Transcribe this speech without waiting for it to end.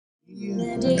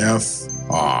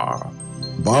FR,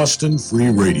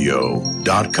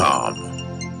 BostonFreeRadio.com.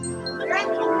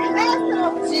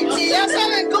 Si ya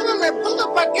saben cómo me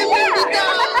pongo, ¿para qué me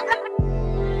invitan?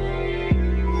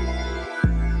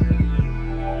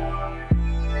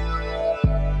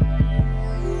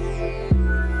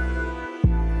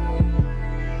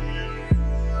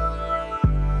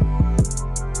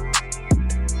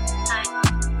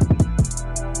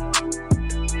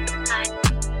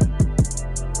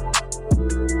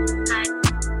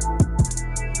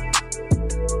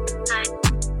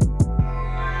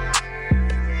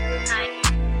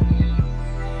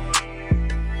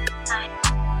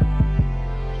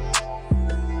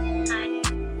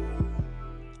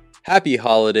 Happy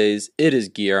holidays, it is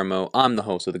Guillermo, I'm the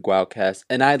host of the Guaucast,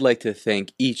 and I'd like to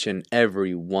thank each and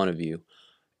every one of you.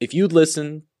 If you'd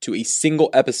listen to a single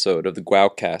episode of the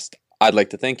Guaucast, I'd like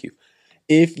to thank you.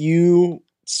 If you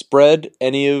spread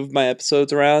any of my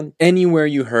episodes around, anywhere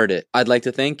you heard it, I'd like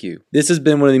to thank you. This has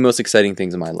been one of the most exciting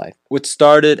things in my life. What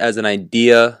started as an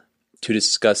idea to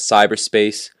discuss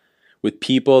cyberspace with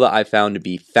people that I found to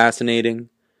be fascinating,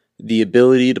 the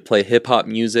ability to play hip-hop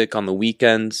music on the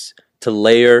weekends, to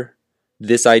layer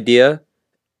this idea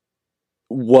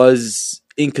was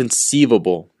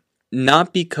inconceivable,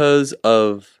 not because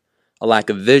of a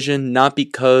lack of vision, not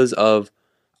because of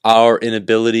our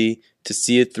inability to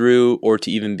see it through or to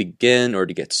even begin or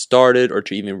to get started or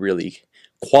to even really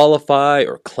qualify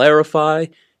or clarify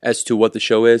as to what the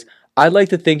show is. I'd like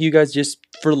to thank you guys just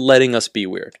for letting us be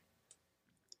weird,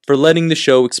 for letting the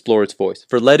show explore its voice,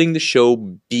 for letting the show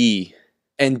be.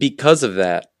 And because of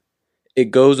that, it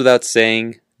goes without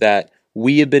saying that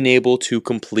we have been able to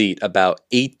complete about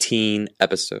 18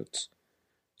 episodes.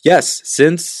 Yes,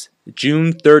 since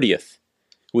June 30th,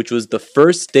 which was the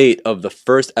first date of the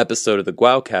first episode of the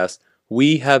Guaucast,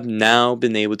 we have now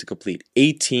been able to complete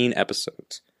 18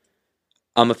 episodes.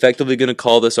 I'm effectively going to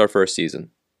call this our first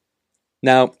season.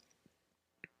 Now,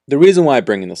 the reason why I'm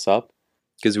bringing this up,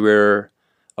 because we're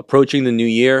approaching the new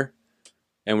year,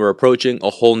 and we're approaching a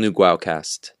whole new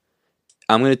Guaucast.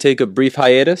 I'm going to take a brief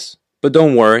hiatus, but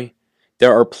don't worry.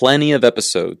 There are plenty of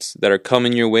episodes that are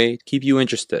coming your way to keep you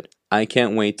interested. I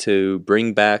can't wait to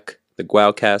bring back the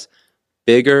Guaucast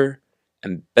bigger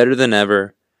and better than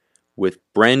ever with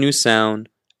brand new sound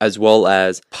as well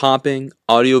as popping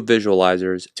audio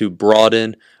visualizers to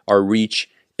broaden our reach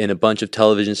in a bunch of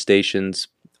television stations,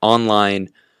 online,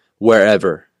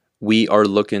 wherever. We are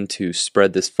looking to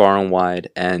spread this far and wide,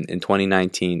 and in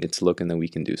 2019, it's looking that we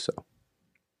can do so.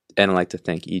 And I'd like to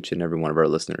thank each and every one of our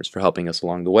listeners for helping us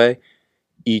along the way.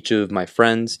 Each of my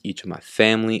friends, each of my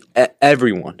family,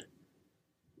 everyone.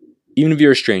 Even if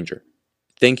you're a stranger,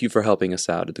 thank you for helping us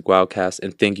out at the Guaucast,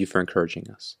 and thank you for encouraging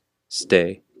us.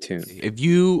 Stay tuned. If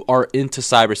you are into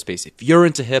cyberspace, if you're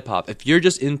into hip-hop, if you're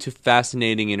just into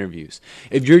fascinating interviews,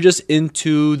 if you're just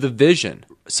into the vision,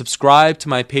 subscribe to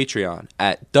my Patreon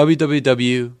at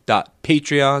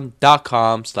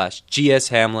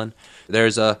www.patreon.com/gshamlin.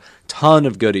 There's a ton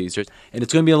of goodies, and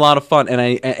it's going to be a lot of fun, and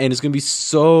it's going to be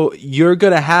you're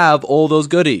going to have all those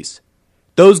goodies.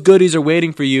 Those goodies are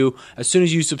waiting for you as soon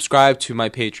as you subscribe to my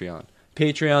Patreon.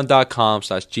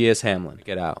 Patreon.com/gshamlin.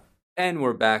 Get out. And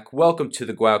we're back. Welcome to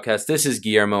the Guaucast. This is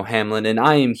Guillermo Hamlin, and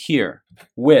I am here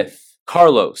with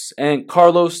Carlos. And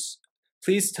Carlos,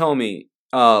 please tell me,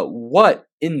 what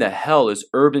in the hell is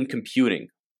urban computing?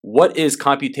 What is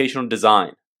computational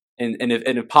design? And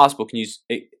if possible, can you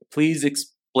please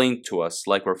explain to us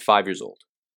like we're 5 years old?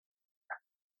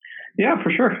 Yeah, for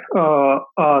sure.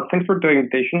 Thanks for the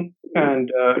invitation.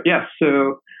 And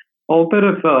so a little bit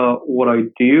of what I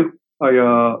do.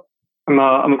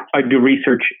 I do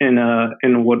research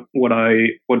in what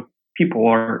people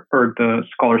or the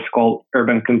scholars call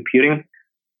urban computing.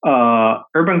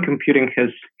 Urban computing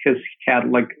has had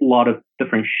like a lot of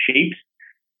different shapes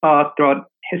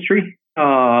throughout history.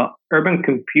 Urban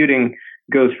computing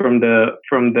goes from the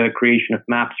creation of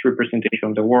maps, representations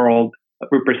of the world,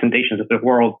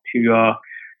 to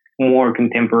more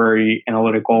contemporary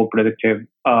analytical predictive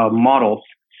models.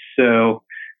 So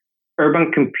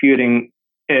urban computing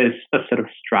is a set of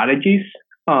strategies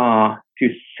to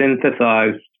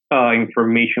synthesize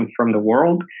information from the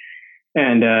world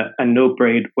and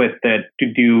operate with it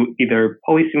to do either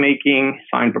policymaking,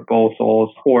 sign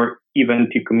proposals, or even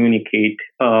to communicate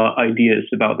ideas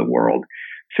about the world.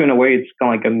 So in a way, it's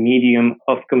kind of like a medium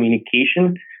of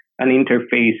communication, an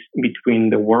interface between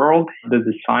the world, the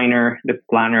designer, the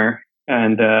planner,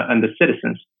 and the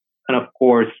citizens. And of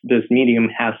course, this medium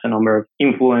has a number of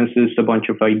influences, a bunch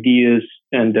of ideas,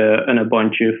 and a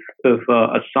bunch of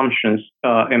assumptions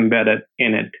embedded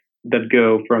in it that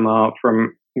go from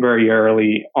very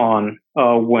early on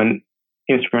when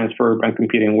instruments for urban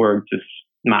computing were just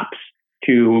maps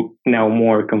to now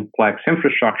more complex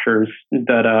infrastructures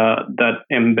that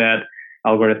embed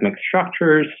algorithmic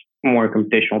structures, more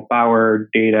computational power,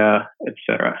 data,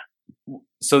 etc.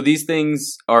 So these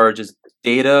things are just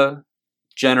data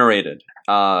generated.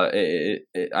 I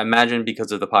imagine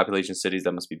because of the population of cities,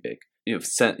 that must be big.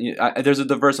 There's a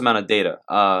diverse amount of data.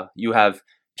 You have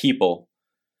people.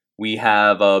 We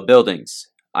have buildings.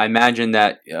 I imagine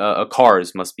that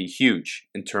cars must be huge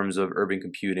in terms of urban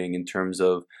computing, in terms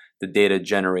of the data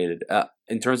generated,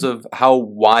 in terms of how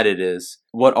wide it is.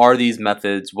 What are these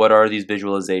methods? What are these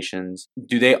visualizations?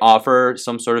 Do they offer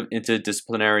some sort of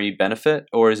interdisciplinary benefit,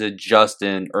 or is it just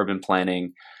in urban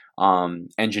planning,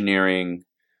 engineering,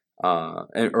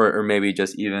 or maybe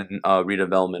just even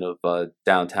redevelopment of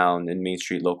downtown and Main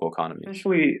Street local economies?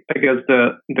 Essentially, I guess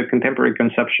the contemporary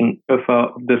conception of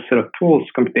this set of tools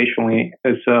computationally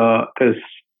is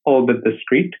all but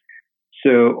discrete.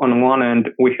 So on one end,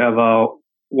 we have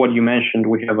what you mentioned.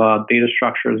 We have data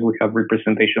structures. We have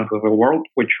representations of the world,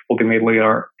 which ultimately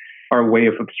are our way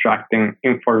of abstracting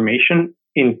information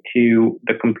into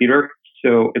the computer,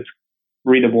 so it's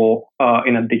readable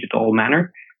in a digital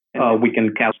manner. We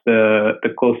can count the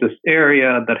closest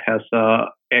area that has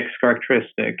X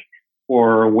characteristic,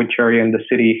 or which area in the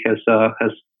city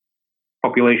has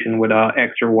population with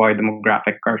X or Y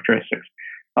demographic characteristics.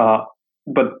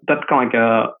 But that kind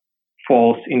of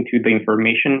falls into the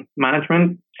information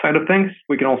management side of things.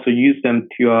 We can also use them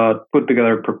to put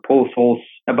together proposals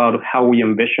about how we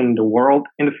envision the world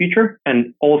in the future,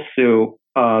 and also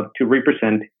to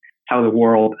represent how the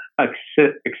world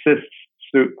exists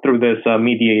through this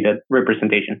mediated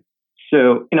representation.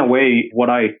 So in a way, what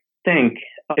I think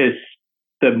is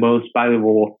the most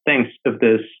valuable things of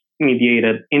this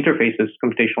mediated interfaces,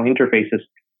 computational interfaces,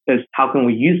 is how can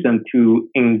we use them to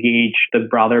engage the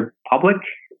broader public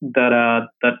that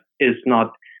is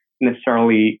not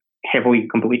necessarily heavily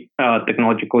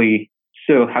technologically.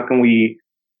 So how can we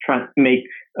try to make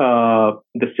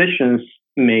decisions,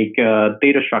 make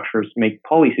data structures, make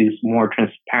policies more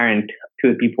transparent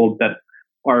to the people that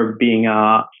are being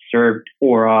served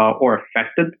or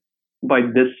affected by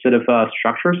this set of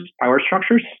structures, power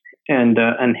structures, and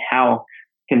how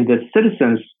can the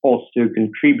citizens also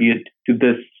contribute to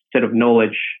this set of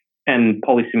knowledge and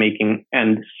policymaking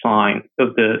and design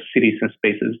of the cities and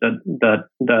spaces that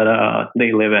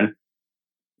they live in.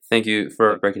 Thank you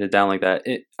for breaking it down like that.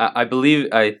 I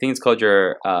think it's called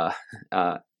your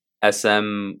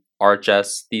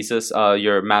SMArchs thesis,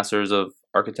 your Masters of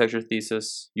Architecture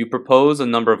thesis. You propose a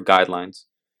number of guidelines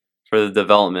for the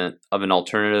development of an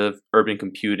alternative urban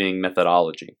computing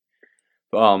methodology.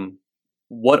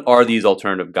 What are these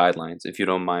alternative guidelines, if you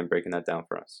don't mind breaking that down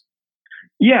for us?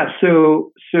 Yeah,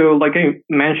 so like I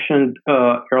mentioned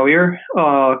earlier,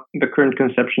 the current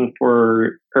conception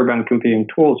for urban computing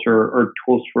tools or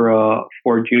tools for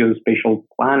geospatial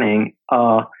planning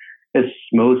is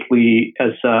mostly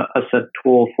as a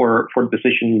tool for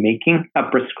decision making, a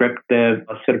prescriptive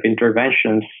set of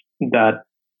interventions that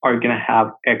are going to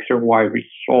have X or Y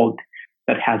result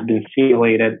that has been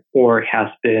simulated or has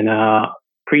been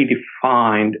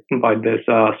predefined by these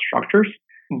structures.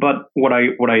 But what I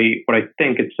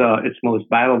think it's most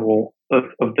valuable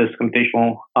of this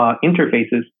computational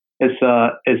interfaces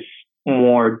is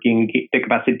more the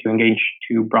capacity to engage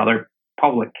to broader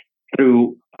public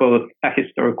through both a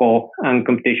historical and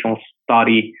computational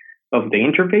study of the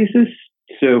interfaces.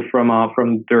 So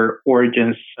from their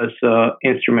origins as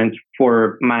instruments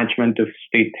for management of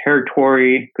state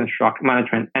territory,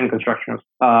 management and construction,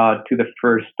 to the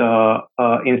first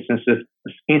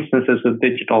instances of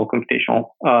digital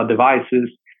computational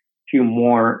devices, to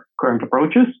more current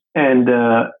approaches. And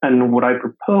what I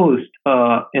proposed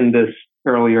in this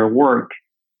earlier work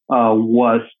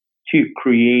was to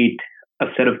create a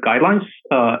set of guidelines.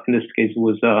 In this case,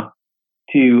 was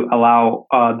to allow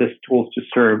these tools to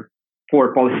serve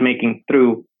for policymaking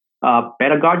through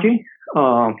pedagogy,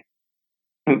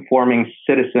 informing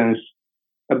citizens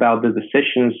about the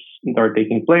decisions that are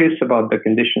taking place, about the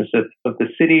conditions of the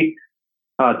city,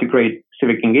 to create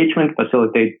civic engagement,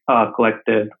 facilitate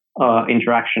collective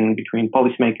interaction between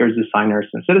policymakers, designers,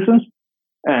 and citizens,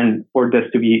 and for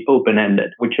this to be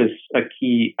open-ended, which is a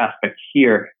key aspect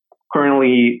here.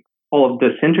 Currently, all of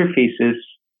these interfaces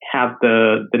have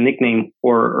the nickname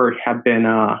or have been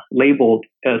labeled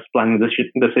as planning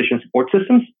decision support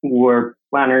systems, where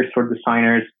planners or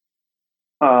designers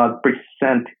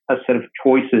present a set of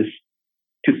choices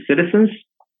to citizens,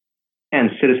 and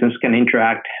citizens can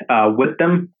interact with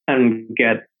them and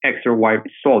get X or Y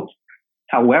results.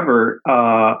 However,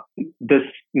 this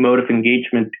mode of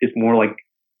engagement is more like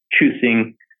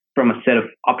choosing from a set of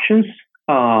options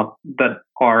that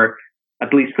are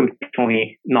at least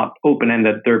completely not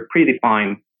open-ended. They're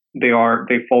predefined. They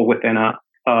fall within a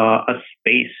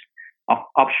space of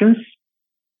options.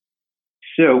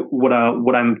 So what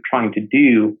I'm trying to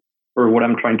do, or what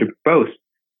I'm trying to propose,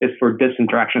 is for these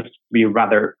interactions to be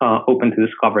rather open to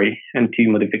discovery and to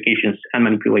modifications and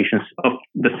manipulations of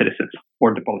the citizens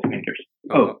or the policymakers.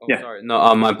 Yeah. Sorry.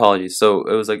 No, my apologies. So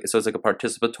it's like a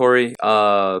participatory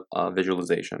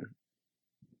visualization.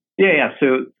 Yeah.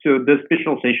 So these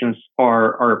visualizations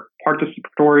are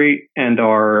participatory and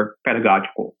are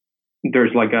pedagogical.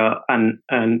 There's like an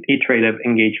iterative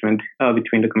engagement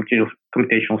between the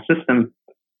computational system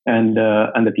and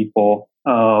the people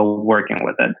working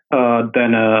with it.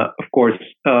 Then, of course,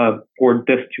 for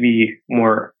this to be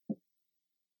more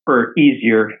or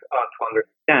easier to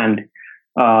understand,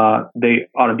 they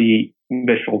ought to be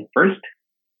visual first.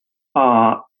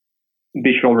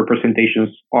 Visual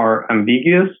representations are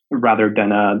ambiguous rather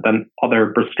than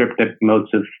other prescriptive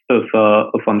modes of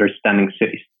understanding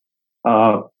cities.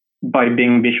 By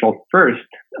being visual first,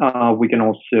 we can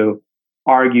also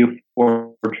argue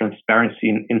for transparency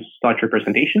in such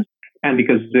representations. And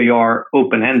because they are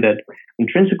open-ended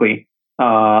intrinsically,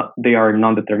 they are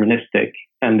non-deterministic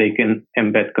and they can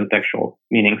embed contextual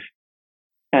meanings.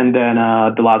 And then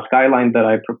the last guideline that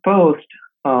I proposed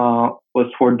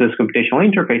was for these computational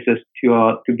interfaces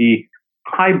to be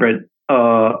hybrid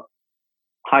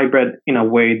in a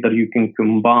way that you can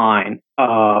combine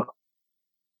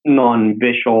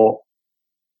non-visual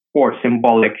or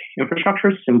symbolic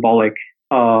infrastructures, symbolic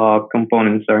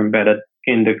components are embedded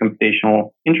in the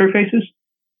computational interfaces,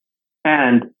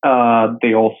 and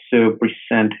they also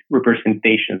present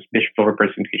representations, visual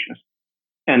representations.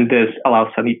 And this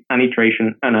allows an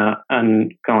iteration and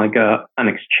kind of like an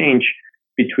exchange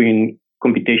between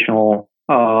computational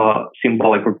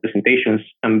symbolic representations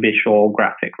and visual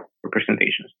graphic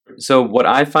representations. So what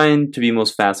I find to be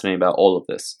most fascinating about all of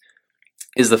this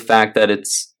is the fact that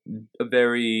it's a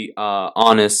very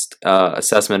honest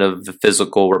assessment of the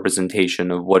physical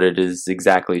representation of what it is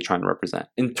exactly trying to represent.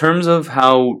 In terms of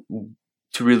how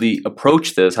to really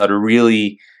approach this, how to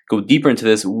really go deeper into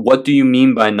this, what do you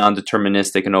mean by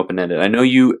non-deterministic and open-ended? I know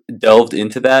you delved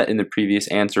into that in the previous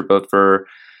answer, but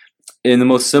in the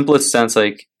most simplest sense,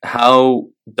 like how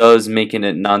does making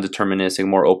it non-deterministic,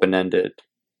 more open-ended,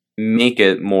 make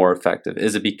it more effective?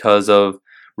 Is it because of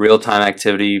real-time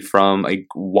activity from a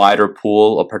wider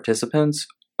pool of participants?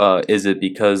 Is it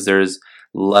because there's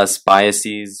less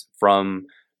biases from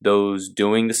those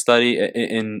doing the study?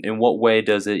 In what way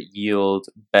does it yield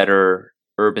better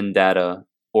urban data?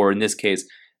 Or in this case,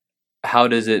 how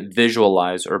does it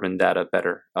visualize urban data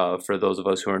better for those of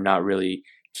us who are not really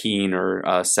keen or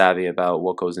savvy about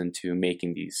what goes into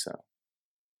making these?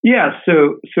 Yeah,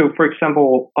 so for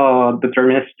example,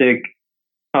 deterministic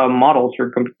models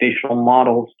or computational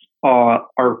models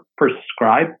are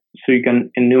prescribed, so you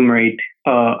can enumerate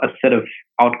a set of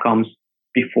outcomes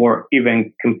before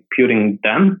even computing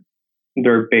them.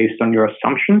 They're based on your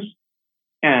assumptions,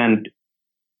 and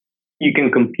you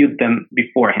can compute them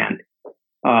beforehand.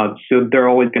 So they're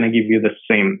always going to give you the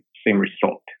same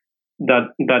result.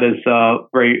 That is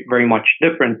very, very much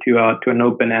different to an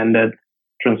open-ended,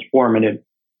 transformative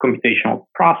computational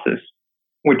process,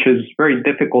 which is very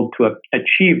difficult to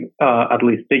achieve, at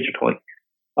least digitally.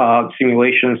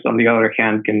 Simulations, on the other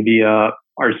hand, can be are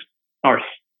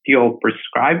still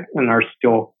prescribed and are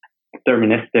still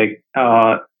deterministic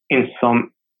in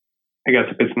some, I guess,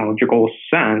 epistemological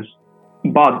sense,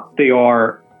 but they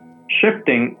are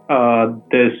shifting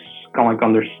this kind of like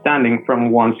understanding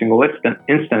from one single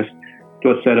instance to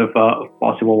a set of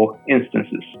possible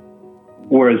instances.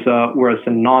 Whereas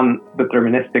a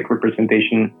non-deterministic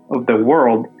representation of the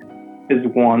world is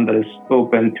one that is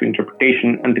open to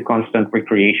interpretation and to constant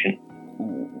recreation.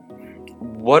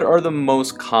 What are the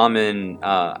most common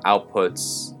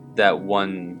outputs that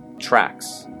one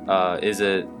tracks? Is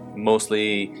it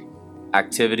mostly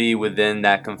activity within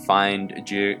that confined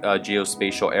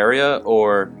geospatial area,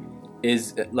 or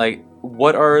is like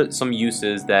what are some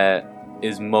uses that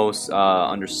is most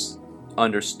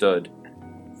understood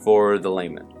for the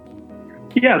layman?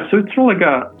 Yeah, so it's really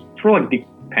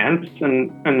depends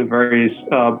and varies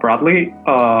broadly.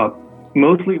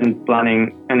 Mostly in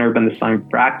planning and urban design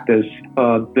practice,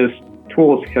 these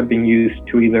tools have been used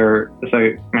to either, as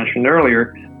I mentioned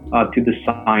earlier, to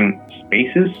design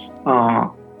spaces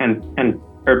and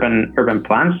urban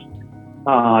plans,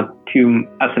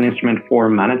 as an instrument for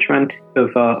management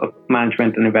of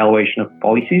management and evaluation of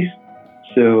policies,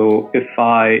 So if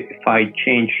I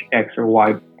change X or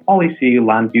Y policy,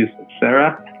 land use,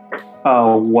 etc.,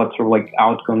 what sort of like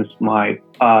outcomes might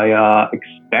I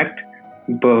expect,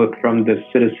 both from the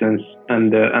citizens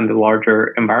and the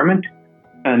larger environment?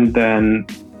 And then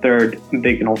third,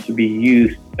 they can also be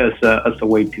used as a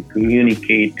way to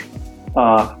communicate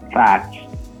facts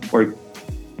or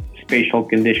spatial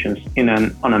conditions in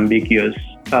an unambiguous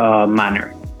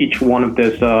manner. Each one of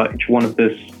these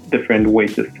different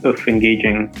ways of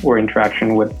engaging or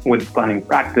interaction with planning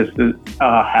practices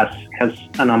has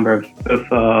a number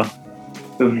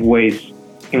of ways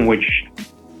in which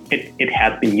it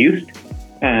has been used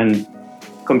and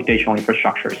computational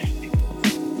infrastructures.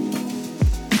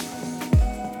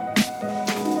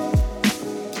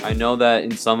 I know that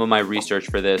in some of my research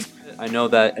for this, I know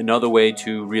that another way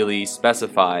to really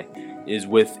specify is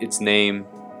with its name,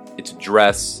 its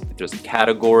address, if there's a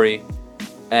category,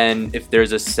 and if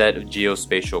there's a set of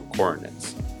geospatial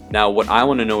coordinates. Now, what I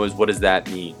want to know is, what does that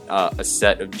mean, a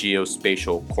set of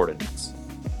geospatial coordinates?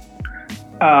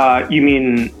 You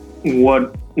mean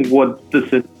what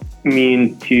does it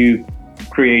mean to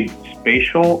create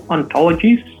spatial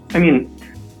ontologies? I mean,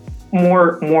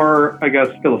 more I guess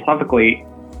philosophically,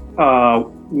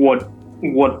 what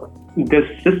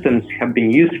these systems have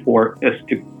been used for is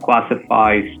to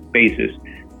classify spaces.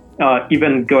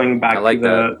 Even going back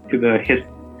to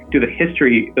the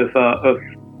history of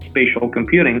spatial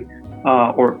computing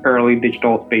or early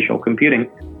digital spatial computing,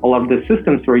 a lot of the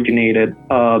systems originated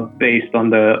based on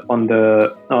the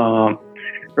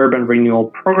urban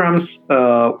renewal programs,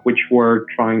 which were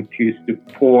trying to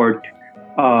support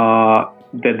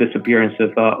the disappearance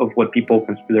of what people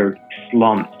considered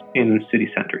slums in city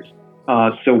centers.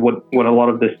 So what a lot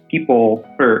of these people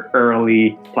or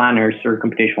early planners or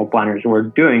computational planners were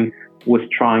doing was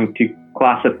trying to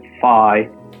classify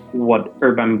what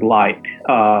urban blight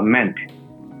meant.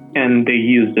 And they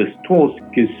used these tools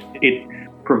because it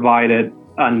provided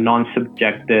a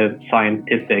non-subjective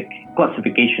scientific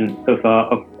classification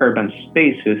of urban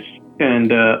spaces. And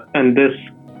this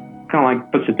kind of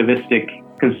like positivistic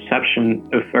conception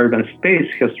of urban space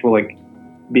has like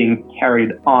being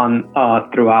carried on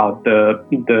throughout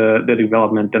the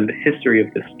development and the history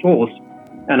of these tools.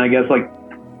 And I guess like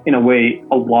in a way,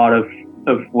 a lot of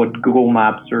what Google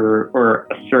Maps or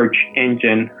a search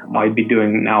engine might be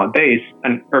doing nowadays,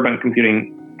 and urban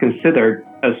computing considered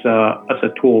as a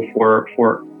tool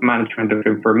for management of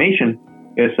information,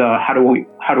 is how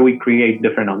do we create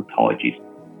different ontologies?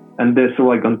 And these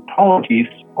like ontologies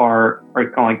are kind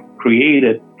of like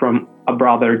created from a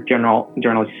broader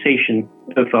generalization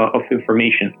of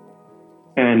information.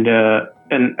 And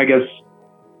I guess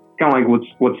kind of like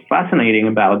what's fascinating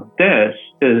about this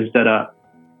is that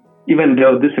even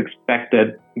though this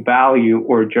expected value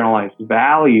or generalized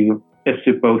value is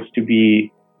supposed to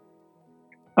be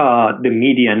the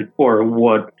median or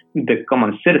what the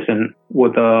common citizen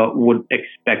would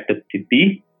expect it to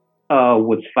be,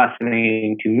 what's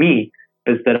fascinating to me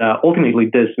is that ultimately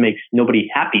this makes nobody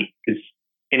happy, because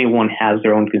anyone has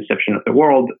their own conception of the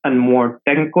world, and more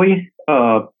technically,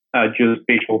 a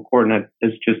geospatial coordinate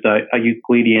is just a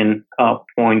Euclidean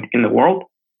point in the world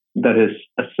that is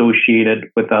associated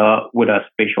with a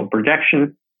spatial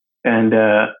projection and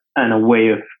a way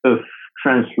of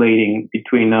translating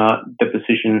between the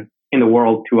position in the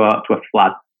world to a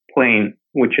flat plane,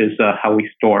 which is how we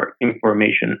store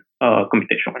information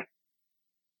computationally.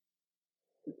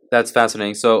 That's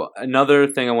fascinating. So another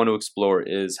thing I want to explore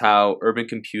is how urban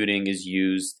computing is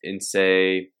used in,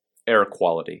 say, air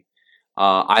quality.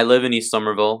 I live in East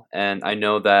Somerville, and I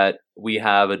know that we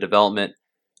have a development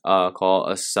called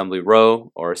Assembly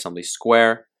Row or Assembly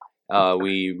Square.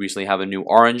 We recently have a new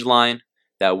orange line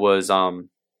that was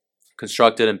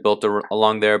constructed and built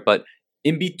along there. But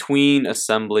in between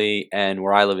Assembly and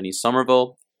where I live in East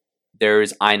Somerville, there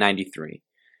is I-93.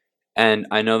 And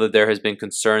I know that there has been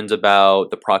concerns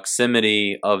about the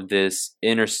proximity of this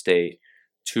interstate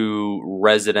to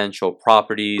residential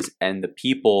properties and the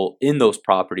people in those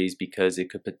properties, because it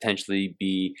could potentially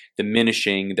be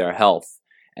diminishing their health.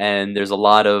 And there's a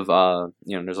lot of,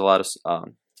 there's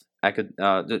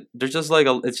just like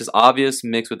it's just obvious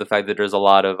mixed with the fact that there's a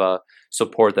lot of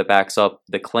support that backs up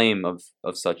the claim of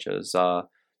such as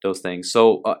those things.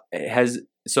 So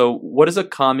what is a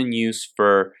common use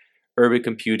for urban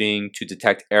computing to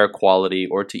detect air quality,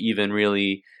 or to even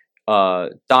really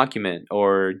document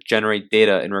or generate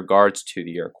data in regards to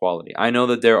the air quality? I know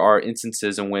that there are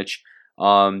instances in which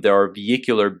there are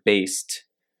vehicular-based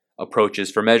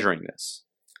approaches for measuring this.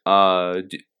 Are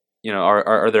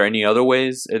there any other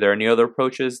ways? Are there any other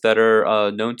approaches that are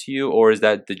known to you, or is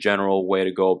that the general way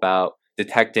to go about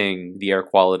detecting the air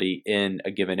quality in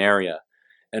a given area?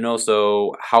 And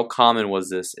also, how common was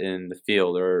this in the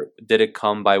field, or did it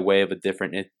come by way of a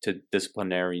different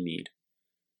interdisciplinary need?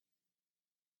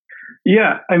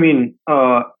 Yeah, I mean,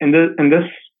 in this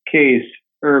case,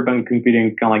 urban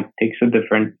computing kind of like takes a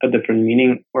different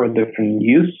meaning or a different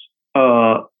use.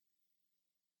 And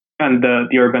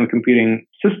the urban computing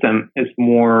system is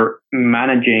more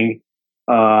managing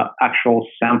actual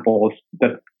samples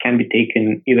that can be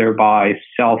taken either by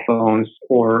cell phones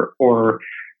or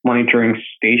monitoring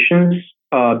stations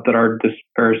that are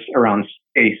dispersed around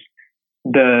space.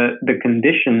 The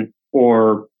condition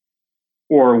or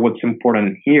what's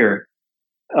important here,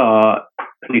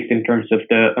 at least in terms of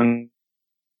the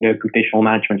computational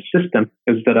management system,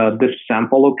 is that these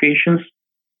sample locations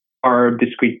are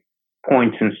discrete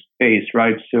points in space,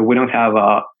 right? So we don't have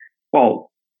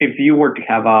if you were to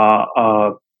have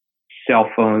cell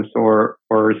phones or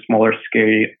smaller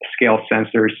scale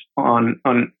sensors on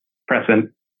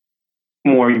present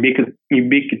more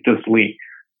ubiquitously,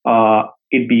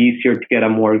 it'd be easier to get a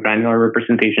more granular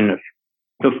representation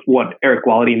of what air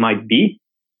quality might be.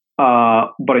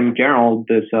 But in general,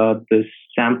 this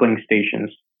sampling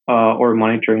stations or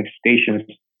monitoring stations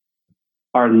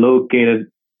are located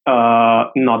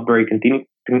not very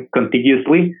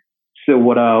contiguously. So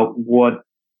what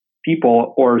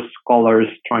people or scholars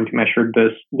trying to measure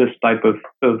this type of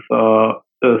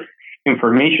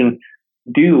information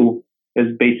do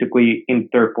is basically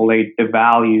interpolate the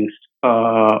values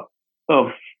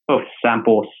of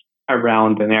samples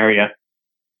around an area.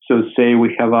 So say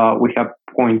we have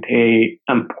point A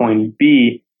and point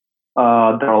B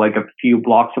that are like a few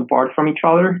blocks apart from each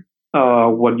other.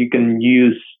 What you can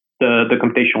use the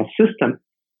computational system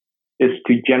is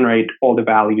to generate all the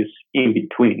values in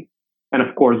between. And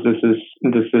of course, this is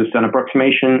an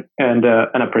approximation and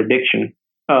a prediction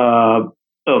of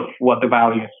what the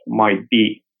values might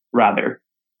be, rather.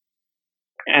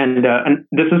 And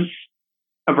this is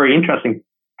a very interesting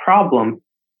problem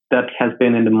that has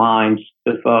been in the minds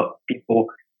of people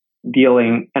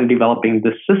dealing and developing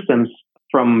the systems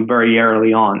from very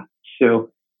early on.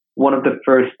 So one of the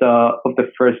first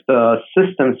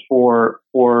systems for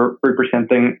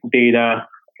representing data,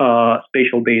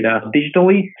 spatial data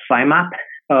digitally, SciMap,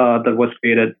 that was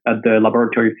created at the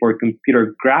Laboratory for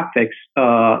Computer Graphics,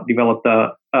 developed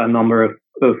a number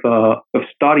of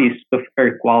studies of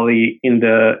air quality in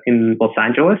Los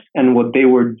Angeles, and what they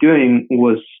were doing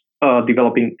was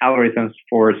developing algorithms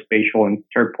for spatial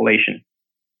interpolation.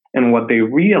 And what they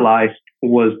realized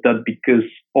was that because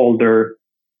all their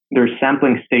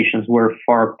sampling stations were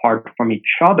far apart from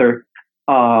each other,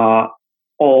 all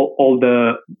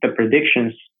the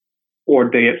predictions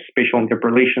or the spatial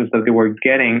interpolations that they were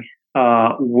getting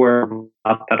were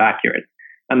not that accurate.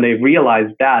 And they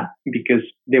realized that because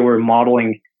they were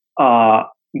modeling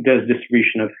this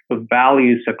distribution of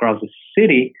values across the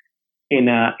city in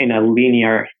a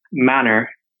linear manner,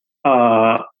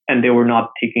 and they were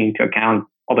not taking into account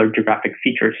other geographic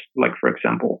features, like, for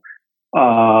example,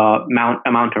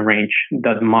 mountain range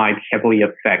that might heavily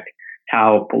affect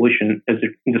how pollution is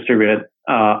distributed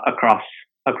across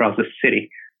the city.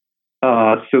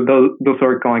 So those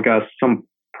are kind of like some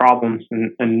problems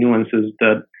and nuances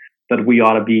that we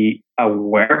ought to be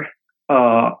aware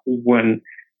when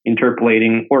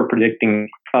interpolating or predicting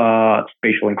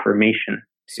spatial information.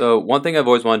 So one thing I've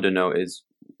always wanted to know is,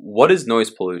 what is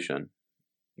noise pollution?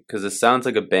 Because it sounds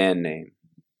like a band name.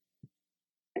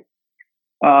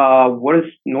 What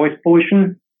is noise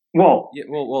pollution? Well,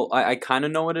 I kind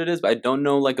of know what it is, but I don't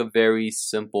know like a very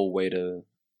simple way to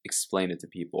explain it to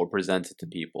people or present it to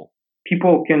people.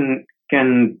 People can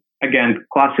again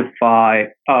classify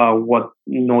what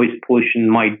noise pollution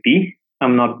might be.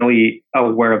 I'm not really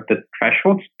aware of the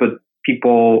thresholds, but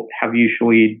people have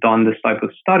usually done this type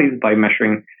of studies by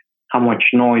measuring how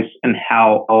much noise and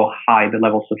how high the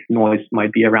levels of noise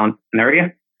might be around an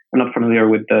area. I'm not familiar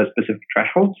with the specific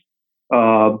thresholds,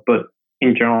 but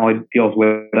in general, it deals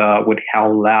with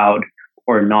how loud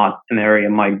or not an area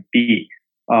might be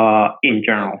in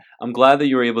general. I'm glad that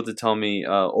you were able to tell me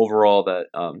overall that.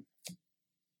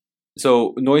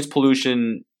 So noise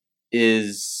pollution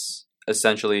is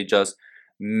essentially just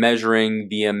measuring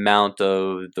the amount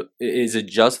of is it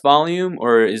just volume,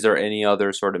 or is there any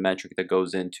other sort of metric that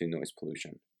goes into noise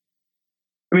pollution?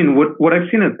 I mean, what I've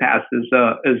seen in the past is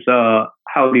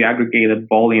how the aggregated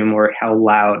volume or how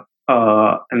loud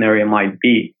an area might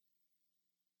be,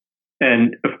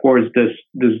 and of course this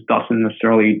doesn't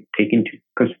necessarily take into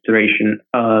consideration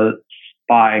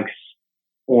spikes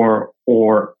or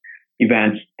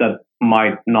events that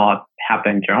might not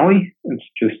happen generally. It's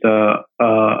just a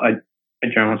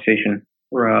generalization.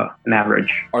 an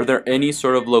average. Are there any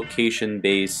sort of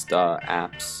location-based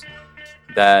apps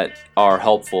that are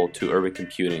helpful to urban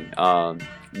computing,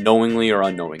 knowingly or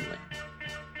unknowingly?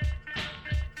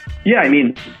 Yeah, I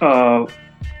mean,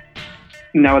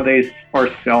 nowadays our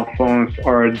cell phones,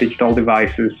 our digital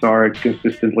devices are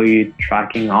consistently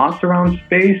tracking us around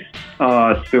space.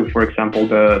 So, for example,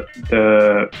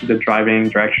 the driving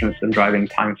directions and driving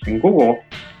times in Google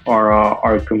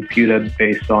are computed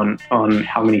based on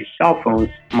how many cell phones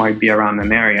might be around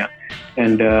an area.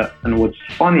 And what's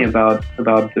funny about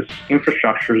this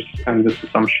infrastructures and this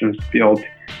assumptions built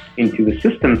into the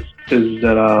systems is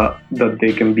that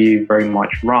they can be very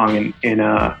much wrong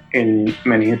in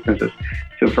many instances.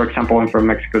 So, for example, I'm from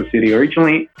Mexico City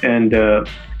originally, and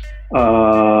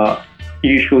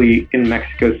usually in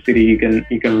Mexico City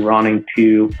you can run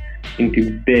into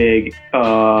big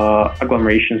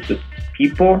agglomerations of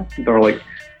people that are like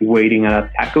waiting at a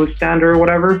taco stand or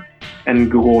whatever, and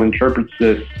Google interprets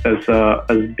this as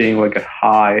being like a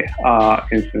high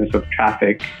incidence of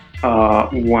traffic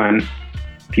when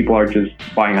people are just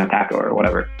buying a taco or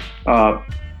whatever.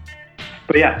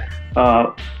 But yeah,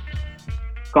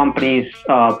 companies,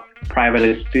 private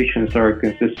institutions are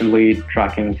consistently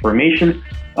tracking information.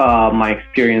 My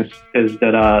experience is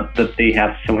that they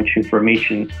have so much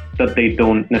information that they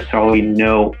don't necessarily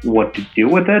know what to do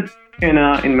with it in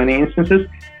many instances.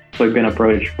 So I've been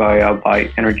approached by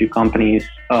energy companies,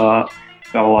 got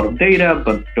a lot of data,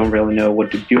 but don't really know what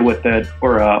to do with it,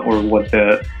 or what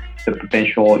the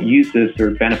potential uses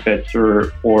or benefits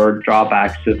or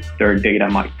drawbacks of their data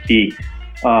might be.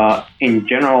 In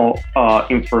general,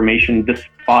 information,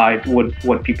 despite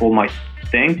what people might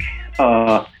think,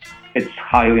 it's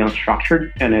highly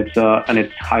unstructured and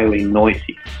it's highly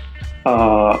noisy.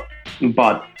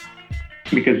 But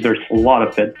because there's a lot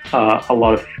of it, a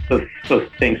lot of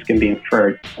things can be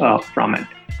inferred from it.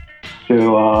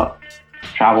 So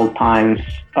travel times,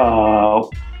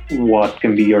 what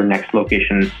can be your next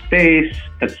location in space,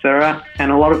 etc.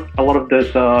 And a lot of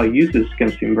those uses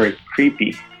can seem very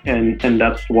creepy, and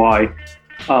that's why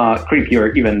creepy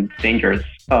or even dangerous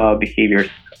behaviors.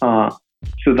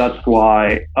 So that's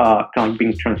why kind of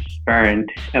being transparent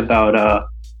about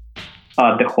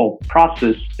the whole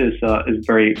process is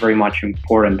very, very much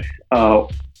important.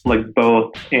 Like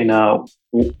both in the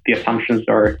assumptions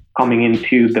are coming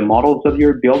into the models of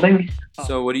your building.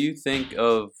 So what do you think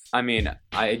of, I mean,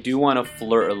 I do want to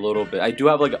flirt a little bit. I do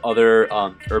have like other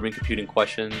urban computing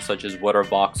questions, such as what are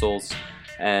voxels?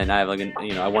 And I have like,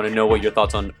 I want to know what your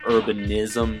thoughts on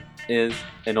urbanism is,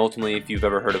 and ultimately if you've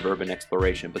ever heard of urban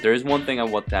exploration. But there is one thing I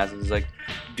want to ask is like,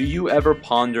 do you ever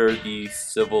ponder the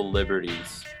civil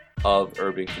liberties of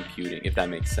urban computing, if that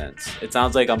makes sense? It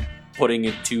sounds like I'm putting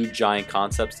in two giant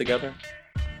concepts together,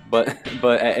 but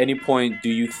at any point do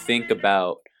you think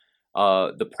about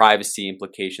the privacy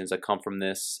implications that come from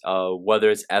this, whether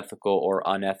it's ethical or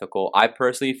unethical? I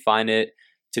personally find it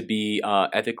to be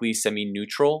ethically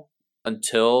semi-neutral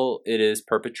until it is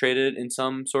perpetrated in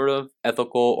some sort of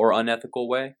ethical or unethical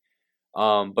way.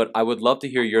 But I would love to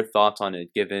hear your thoughts on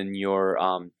it, given your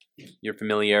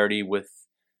familiarity with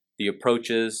the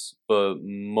approaches, but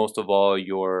most of all,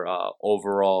 your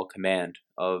overall command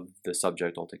of the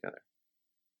subject altogether.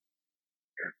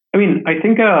 I mean, I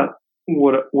think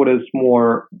what is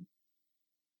more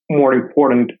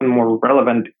important and more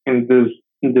relevant in this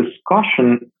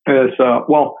discussion is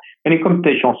any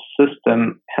computational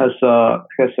system has a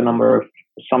number of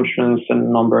assumptions and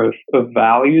a number of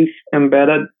values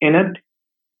embedded in it.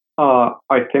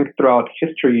 I think throughout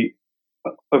history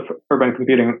of urban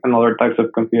computing and other types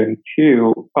of computing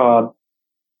too,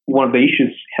 one of the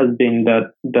issues has been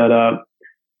that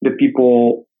the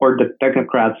people or the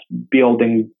technocrats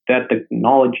building that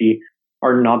technology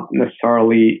are not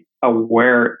necessarily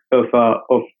aware of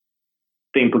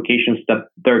the implications that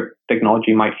their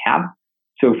technology might have.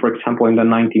 So, for example, in the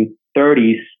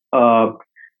 1930s,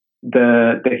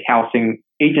 the housing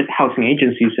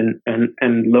agencies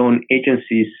and loan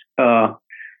agencies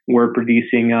were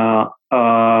producing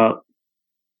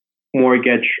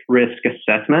mortgage risk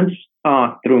assessments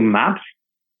through maps,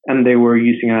 and they were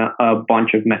using a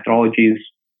bunch of methodologies,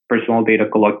 personal data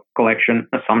collection,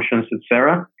 assumptions,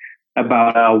 etc.,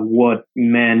 about what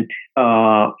meant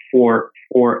for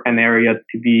an area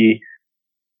to be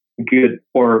good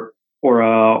or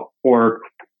well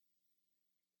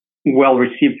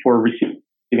received for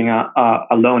receiving a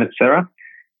loan, etc.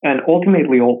 And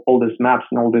ultimately, all these maps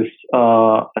and all these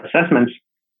assessments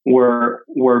were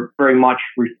very much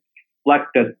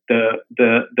reflected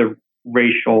the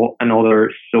racial and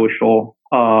other social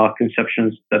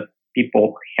conceptions that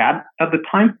people had at the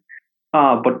time.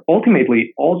 But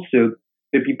ultimately, also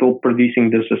the people producing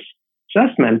this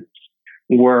assessments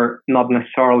were not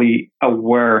necessarily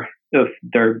aware of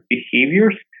their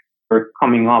behaviors or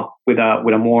coming up with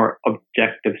a more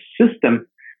objective system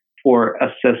for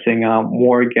assessing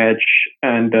mortgage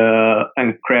and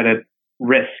credit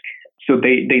risk. So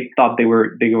they thought they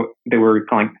were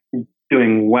kind of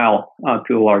doing well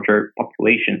to a larger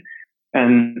population,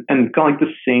 and kind of like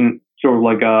the same sort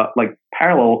of like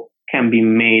parallel can be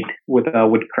made with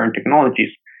current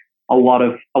technologies. A lot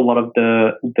of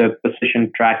the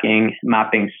position tracking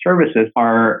mapping services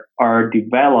are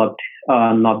developed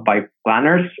not by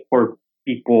planners or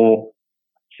people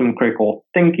some critical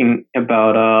thinking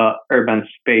about urban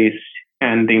space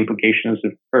and the implications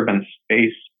of urban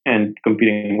space and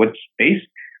computing with space,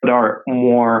 but are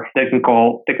more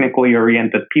technically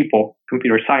oriented people,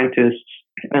 computer scientists,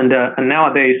 and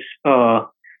nowadays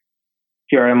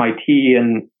here at MIT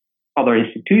and other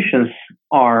institutions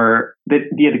are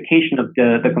the education of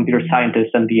the computer scientist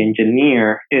and the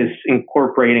engineer is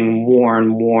incorporating more and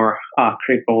more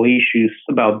critical issues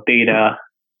about data,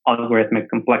 algorithmic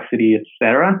complexity,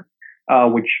 etc.,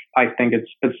 which I think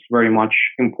it's very much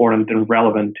important and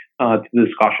relevant to the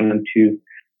discussion, and to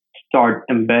start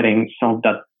embedding some of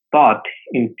that thought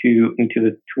into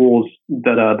the tools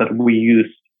that we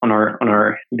use on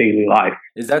our daily life.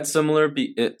 Is that similar?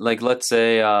 Like, let's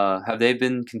say, have they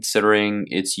been considering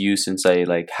its use in, say,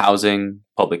 like housing,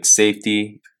 public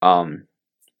safety?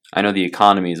 I know the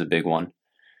economy is a big one,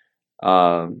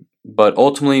 but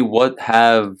ultimately, what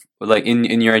have, like,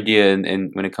 in your idea,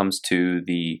 and when it comes to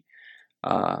the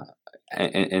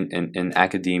in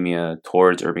academia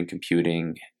towards urban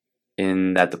computing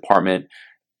in that department,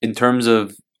 in terms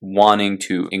of wanting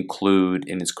to include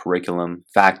in its curriculum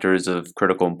factors of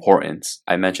critical importance?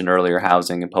 I mentioned earlier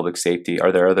housing and public safety.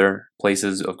 Are there other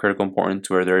places of critical importance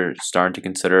where they're starting to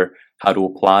consider how to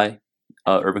apply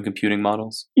urban computing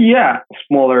models? Yeah,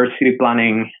 smaller city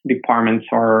planning departments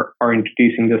are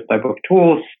introducing this type of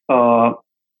tools. A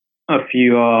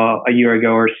year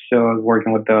ago or so, I was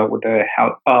working with the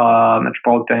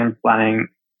Metropolitan Planning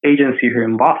Agency here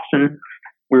in Boston.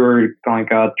 We were trying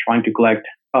to collect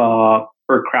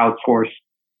or crowdsource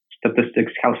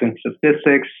statistics, housing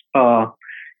statistics,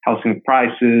 housing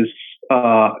prices,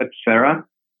 etc.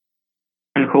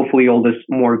 And hopefully all this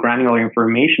more granular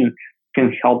information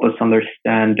can help us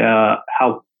understand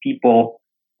how people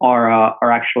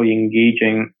are actually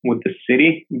engaging with the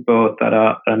city, both at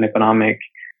an economic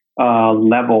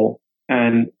level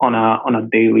and on a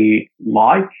daily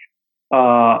life.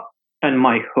 And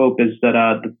my hope is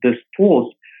that these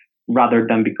tools, rather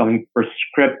than becoming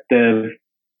prescriptive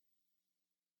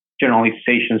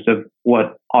generalizations of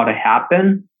what ought to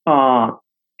happen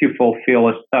to fulfill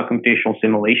a computational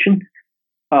simulation,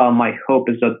 my hope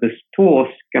is that these tools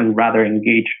can rather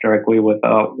engage directly with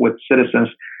citizens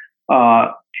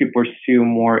to pursue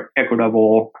more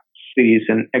equitable cities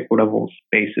and equitable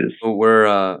spaces.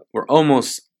 We're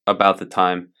almost about the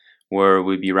time where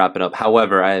we'd be wrapping up.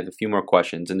 However, I have a few more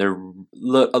questions, and they're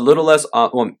a little less.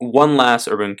 One last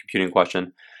urban computing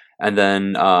question, and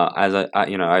then as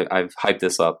I've hyped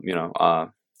this up.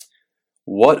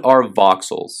 What are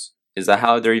voxels? Is that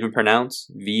how they're even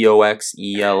pronounced?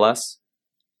 VOXELS?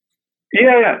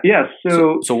 Yeah.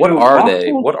 So what are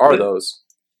they? What are those?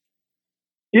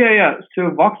 Yeah. So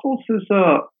voxels is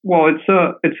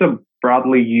it's a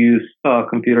broadly used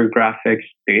computer graphics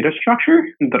data structure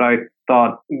that I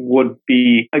thought would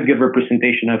be a good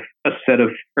representation of a set of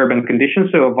urban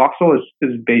conditions. So a voxel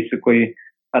is basically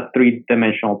a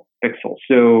three-dimensional pixel.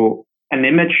 So an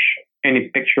image, any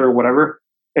picture, whatever,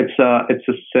 it's a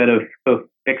set of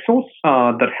pixels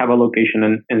that have a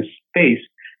location in space.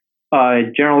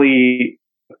 Generally,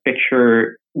 a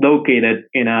picture located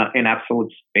in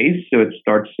absolute space, so it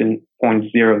starts in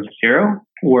 0.00,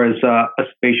 whereas a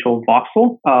spatial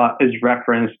voxel is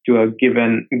referenced to a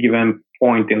given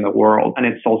point in the world, and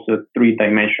it's also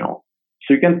three-dimensional.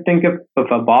 So you can think of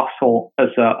a voxel as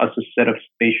a set of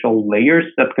spatial layers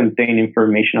that contain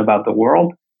information about the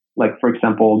world, like, for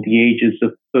example, the ages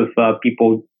of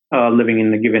people living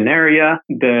in a given area,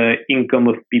 the income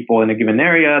of people in a given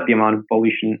area, the amount of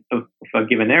pollution of a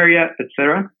given area,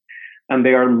 etc. And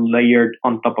they are layered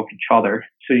on top of each other.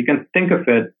 So you can think of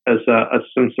it as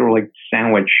some sort of like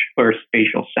sandwich or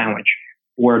spatial sandwich,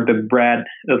 where the bread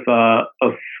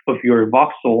of your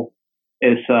voxel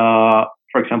is,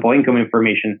 for example, income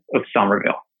information of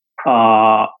Somerville.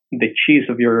 The cheese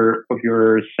of your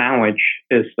sandwich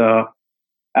is,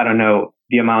 I don't know,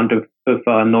 the amount of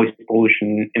noise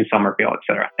pollution in Somerville,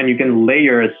 etc. And you can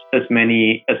layer as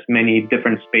many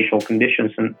different spatial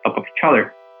conditions on top of each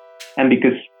other. And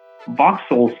because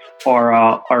voxels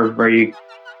are very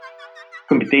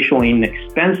computationally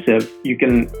inexpensive, you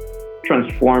can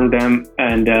transform them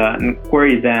and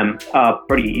query them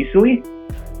pretty easily,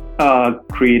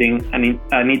 creating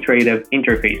an iterative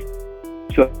interface.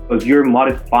 So as you're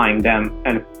modifying them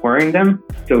and querying them,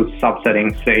 so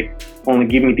subsetting, say, only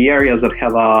give me the areas that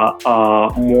have a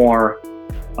more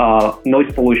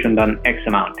noise pollution than X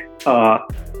amount. So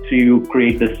you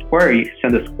create this query,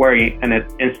 send this query, and it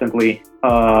instantly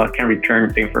can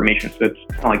return the information. So it's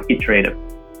kind of like iterative.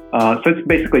 So it's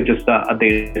basically just a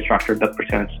data structure that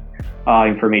presents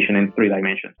information in 3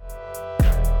 dimensions.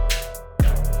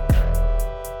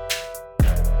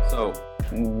 So,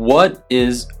 what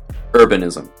is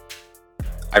urbanism?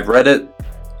 I've read it.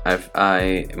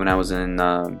 When I was in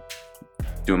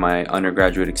doing my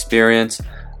undergraduate experience,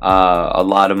 a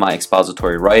lot of my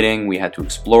expository writing, we had to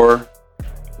explore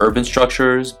urban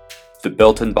structures, the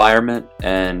built environment,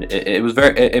 and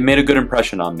it made a good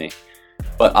impression on me.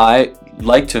 But I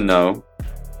like to know,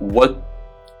 what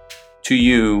to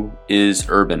you is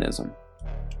urbanism?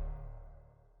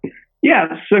 Yeah,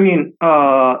 so I mean,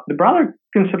 the broader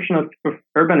conception of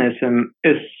urbanism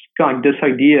is kind of this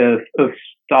idea of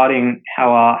studying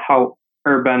how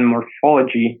urban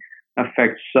morphology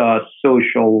affects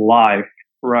social life,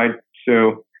 right?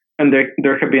 So, and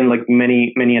there have been like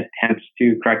many attempts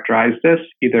to characterize this,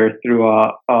 either through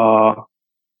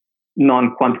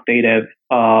non-quantitative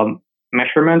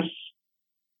measurements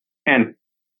and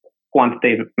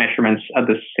quantitative measurements at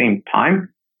the same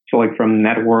time. So, like from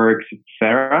networks,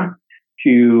 etc.,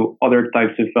 to other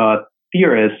types of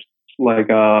theorists like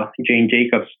Jane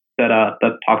Jacobs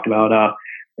that talked about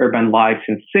urban lives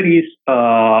in cities.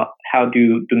 How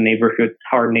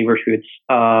are neighborhoods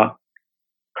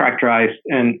characterized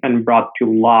and brought to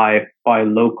life by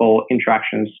local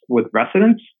interactions with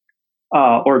residents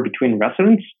or between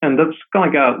residents? And that's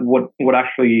kind of like what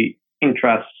actually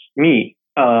interests me,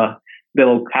 the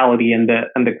locality and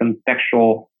the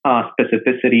contextual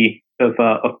specificity of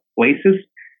places,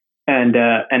 and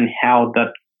how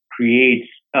that creates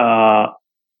a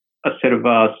set of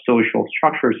social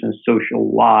structures and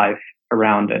social life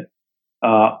around it.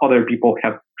 Other people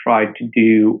have tried to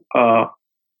do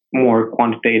more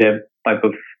quantitative type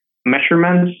of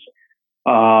measurements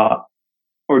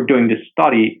or doing the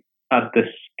study at the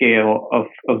scale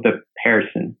of the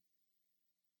person.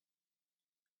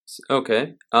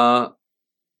 Okay.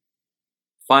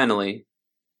 Finally,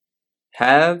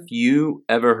 have you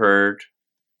ever heard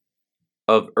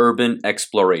of urban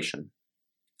exploration?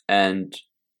 And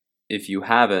if you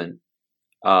haven't,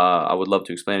 I would love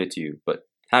to explain it to you, but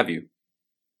have you?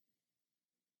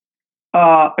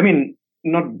 I mean,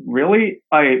 not really.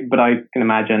 But I can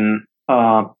imagine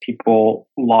people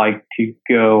like to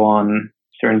go on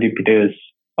serendipitous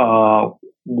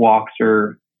walks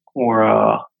or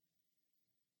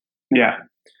yeah.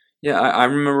 Yeah, I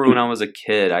remember when I was a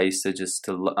kid, I used to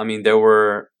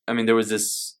there was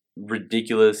this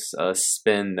ridiculous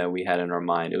spin that we had in our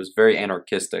mind. It was very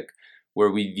anarchistic,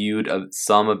 where we viewed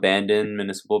some abandoned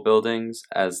municipal buildings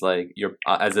as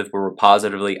as if we were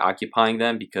positively occupying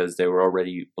them because they were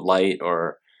already blight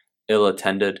or ill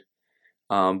attended.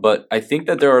 But I think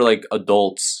that there are like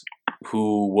adults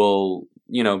who will,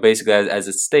 basically as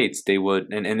it states, they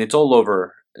would, and it's all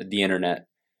over the internet,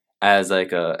 as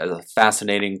a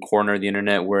fascinating corner of the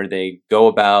internet where they go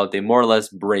about, they more or less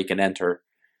break and enter,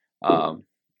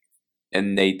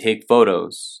 and they take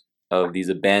photos of these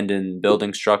abandoned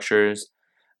building structures.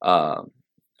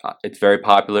 It's very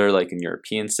popular, like in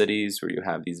European cities where you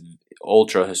have these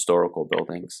ultra historical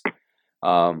buildings.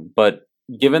 But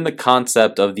given the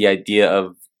concept of the idea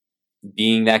of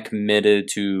being that committed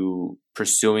to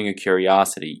pursuing a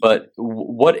curiosity, but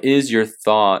what is your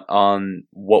thought on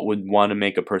what would want to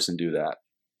make a person do that?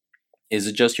 Is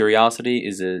it just curiosity?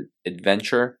 Is it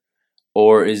adventure?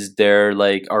 Or is there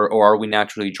or are we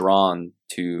naturally drawn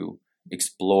to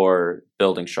explore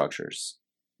building structures,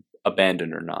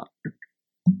 abandoned or not?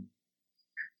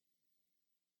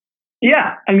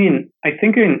 Yeah, I mean, I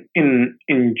think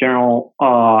in general,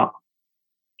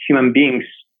 human beings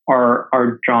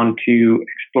are drawn to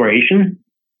exploration,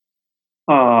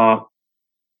 and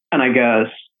I guess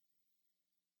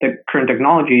the current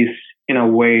technologies, in a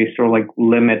way, sort of like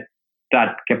limit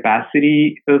that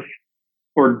capacity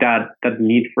or that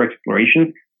need for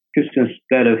exploration, because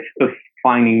instead of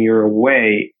finding your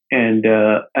way and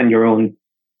your own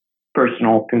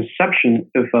personal conception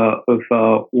of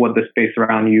what the space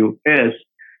around you is,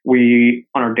 we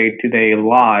on our day-to-day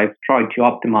life try to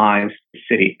optimize the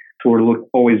city. So we're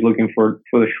always looking for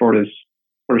the shortest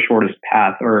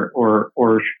path or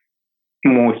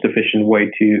most efficient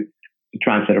way to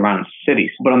transit around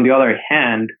cities. But on the other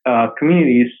hand,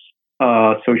 communities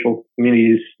social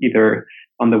communities, either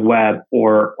on the web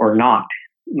or not,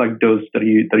 like those that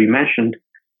you mentioned,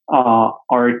 are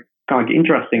kind of like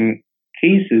interesting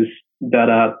cases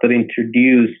that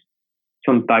introduce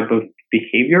some type of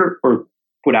behavior or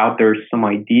put out there some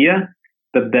idea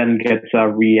that then gets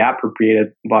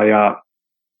reappropriated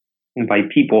by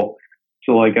people.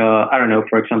 So like I don't know,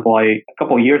 for example, a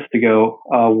couple of years ago,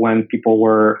 when people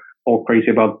were all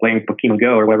crazy about playing Pokemon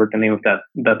Go or whatever the name of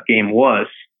that game was,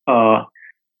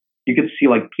 you could see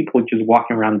like people just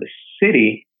walking around the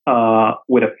city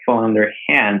with a phone in their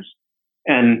hands.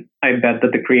 And I bet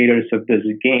that the creators of this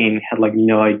game had like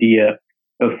no idea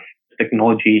of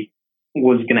technology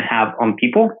was going to have on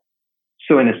people.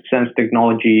 So in a sense,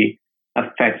 technology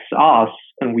affects us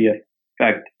and we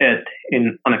affect it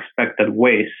in unexpected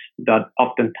ways that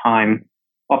oftentimes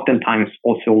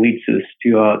also leads us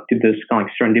to this kind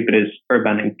of serendipitous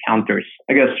urban encounters.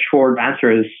 I guess short answer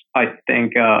is I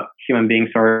think human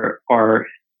beings are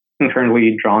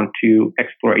inherently drawn to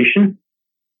exploration,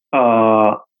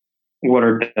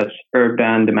 whether that's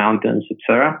urban, the mountains,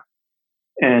 etc.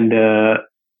 And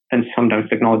sometimes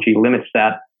technology limits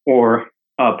that or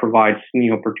provides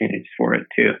new opportunities for it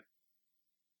too.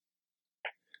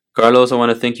 Carlos, I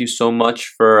want to thank you so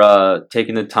much for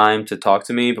taking the time to talk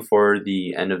to me before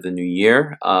the end of the new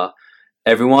year.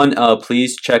 Everyone,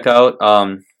 please check out,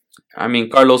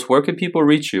 Carlos, where can people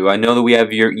reach you? I know that we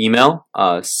have your email,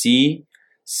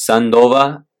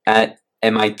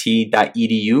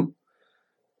 csandova@mit.edu.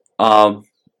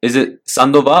 Is it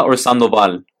Sandova or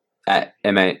Sandoval at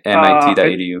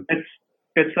mit.edu?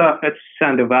 It's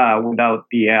Sandoval without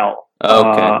the L.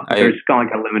 Okay. There's kind of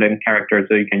like a limited character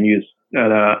that you can use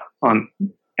on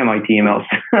MIT emails.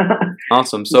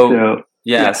 Awesome. So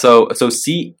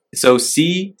C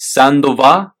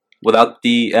Sandova without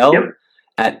the L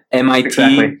at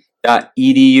mit.edu.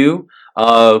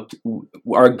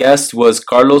 Our guest was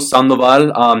Carlos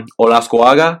Sandoval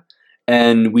Olascoaga,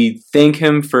 and we thank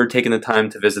him for taking the time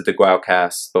to visit the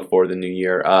Guaucast before the new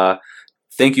year.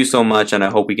 Thank you so much, and I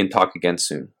hope we can talk again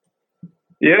soon.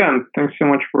 Yeah, and thanks so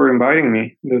much for inviting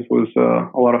me. This was a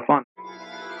lot of fun.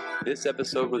 This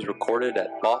episode was recorded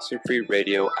at Boston Free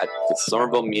Radio at the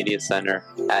Somerville Media Center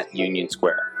at Union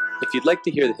Square. If you'd like to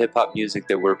hear the hip-hop music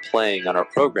that we're playing on our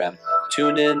program,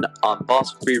 tune in on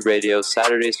Boston Free Radio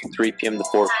Saturdays from 3 p.m. to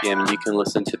 4 p.m. You can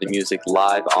listen to the music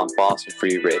live on Boston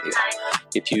Free Radio.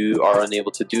 If you are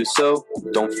unable to do so,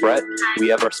 don't fret. We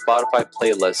have our Spotify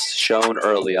playlist shown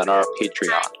early on our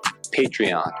Patreon.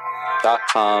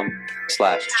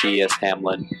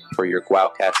 Patreon.com/GSHamlin for your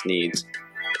Guaucast needs.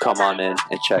 Come on in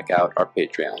and check out our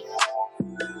Patreon.